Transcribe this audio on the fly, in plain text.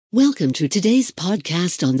Welcome to today's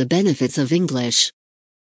podcast on the benefits of English.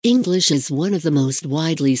 English is one of the most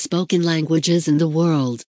widely spoken languages in the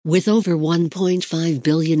world, with over 1.5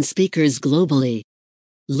 billion speakers globally.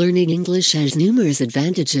 Learning English has numerous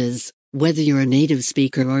advantages, whether you're a native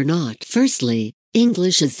speaker or not. Firstly,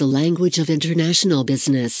 English is the language of international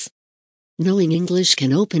business. Knowing English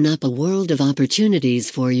can open up a world of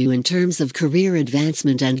opportunities for you in terms of career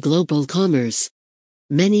advancement and global commerce.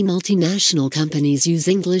 Many multinational companies use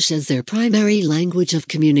English as their primary language of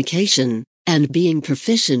communication, and being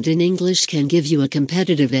proficient in English can give you a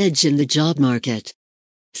competitive edge in the job market.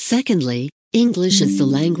 Secondly, English is the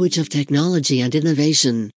language of technology and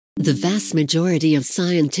innovation. The vast majority of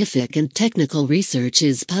scientific and technical research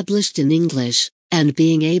is published in English, and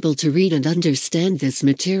being able to read and understand this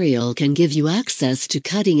material can give you access to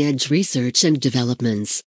cutting-edge research and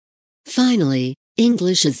developments. Finally,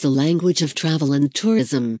 English is the language of travel and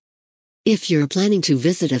tourism. If you're planning to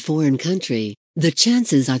visit a foreign country, the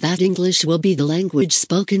chances are that English will be the language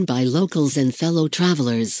spoken by locals and fellow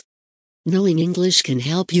travelers. Knowing English can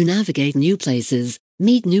help you navigate new places,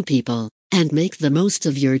 meet new people, and make the most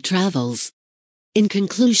of your travels. In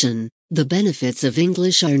conclusion, the benefits of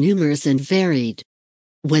English are numerous and varied.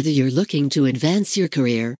 Whether you're looking to advance your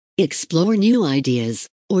career, explore new ideas,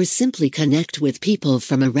 or simply connect with people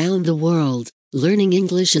from around the world, learning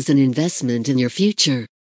English is an investment in your future.